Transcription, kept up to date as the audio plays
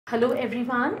Hello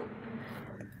everyone.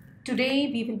 Today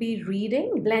we will be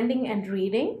blending and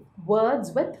reading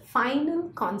words with final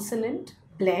consonant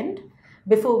blend.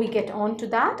 Before we get on to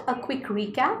that, a quick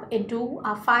recap into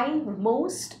our 5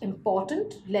 most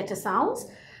important letter sounds,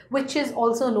 which is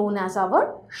also known as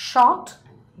our short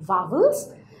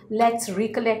vowels. Let's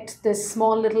recollect this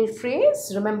small little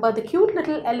phrase. Remember the cute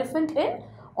little elephant in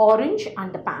orange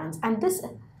underpants, and this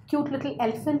cute little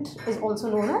elephant is also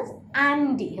known as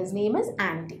Andy. His name is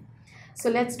Andy. So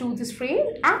let's do this phrase.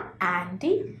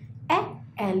 Andy, a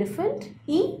elephant,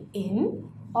 e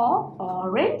in,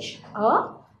 orange,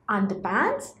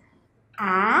 underpants,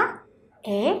 a,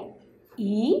 e,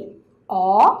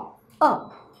 a.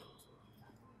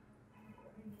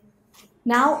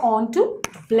 Now on to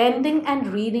blending and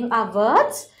reading our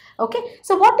words. Okay,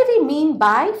 so what do we mean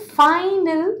by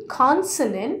final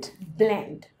consonant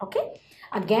blend? Okay,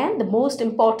 again, the most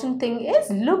important thing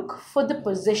is look for the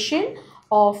position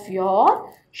of your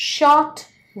short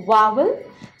vowel.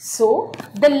 So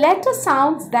the letter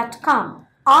sounds that come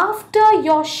after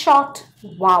your short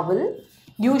vowel,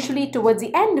 usually towards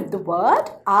the end of the word,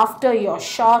 after your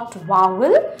short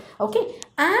vowel, okay,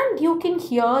 and you can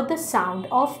hear the sound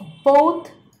of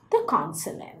both the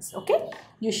consonants. Okay,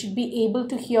 you should be able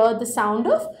to hear the sound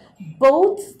of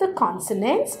both the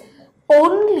consonants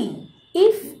only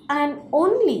if and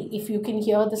only if you can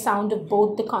hear the sound of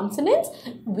both the consonants.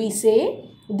 We say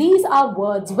these are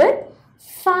words with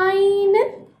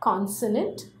final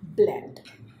consonant blend.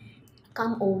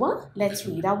 Come over, let's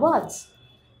read our words.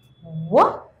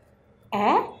 W,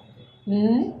 a,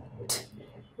 n, t,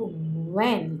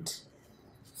 went.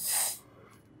 F,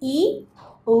 e,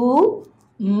 u,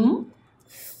 m,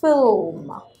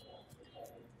 film.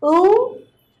 U,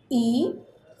 e,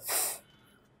 f,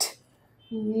 t,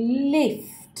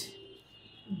 lift.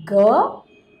 G,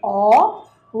 o,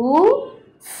 u,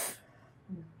 f,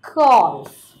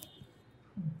 golf.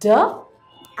 D,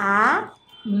 a,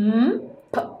 m,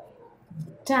 p,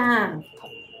 damp.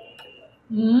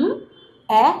 M,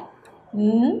 e,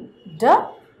 n, d,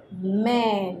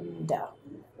 mend.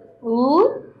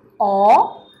 U,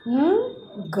 o, n,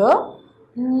 g,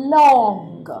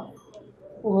 long.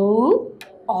 U,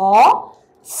 o,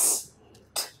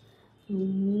 st,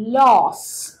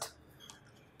 lost.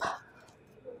 P,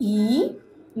 e,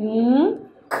 n,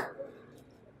 k,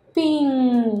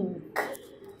 pink.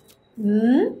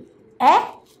 N, e,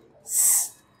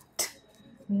 st,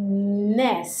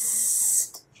 nest.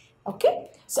 Okay,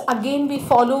 so again we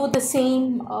follow the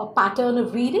same pattern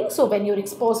of reading. So when you're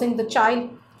exposing the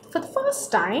child for the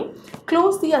first time,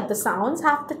 close the other sounds,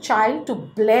 have the child to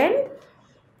blend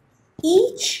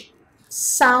each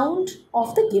sound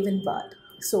of the given word.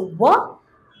 So w,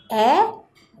 e,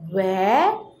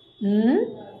 where, n,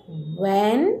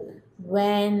 when,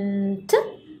 went,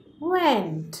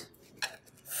 went.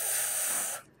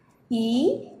 F,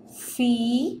 e,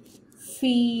 fee,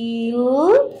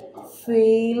 feel,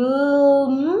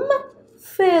 film,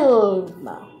 film.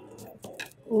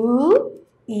 U,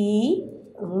 e,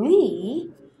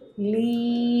 lee,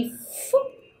 leaf,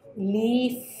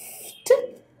 lift,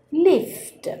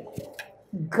 lift. G,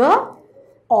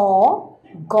 o,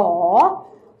 go,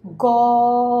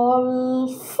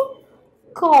 golf,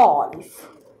 golf.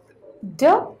 D,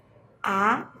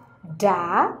 a,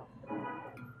 da,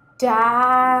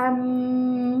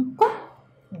 damp,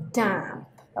 damp.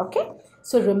 Okay,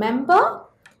 so remember,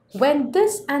 when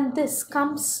this and this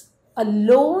comes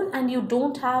alone and you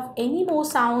don't have any more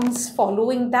sounds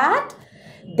following that,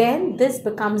 then this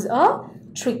becomes a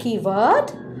tricky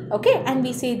word. Okay, and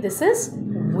we say this is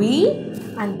we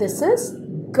and this is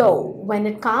go when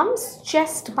it comes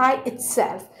just by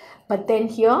itself. But then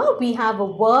here we have a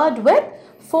word with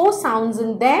 4 sounds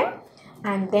in them,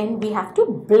 and then we have to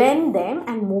blend them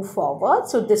and move forward.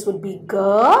 So this would be g,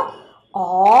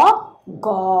 o,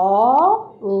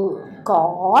 go,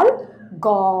 gol,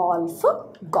 golf,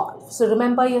 golf. So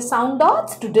remember your sound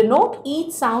dots to denote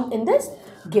each sound in this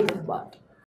given word.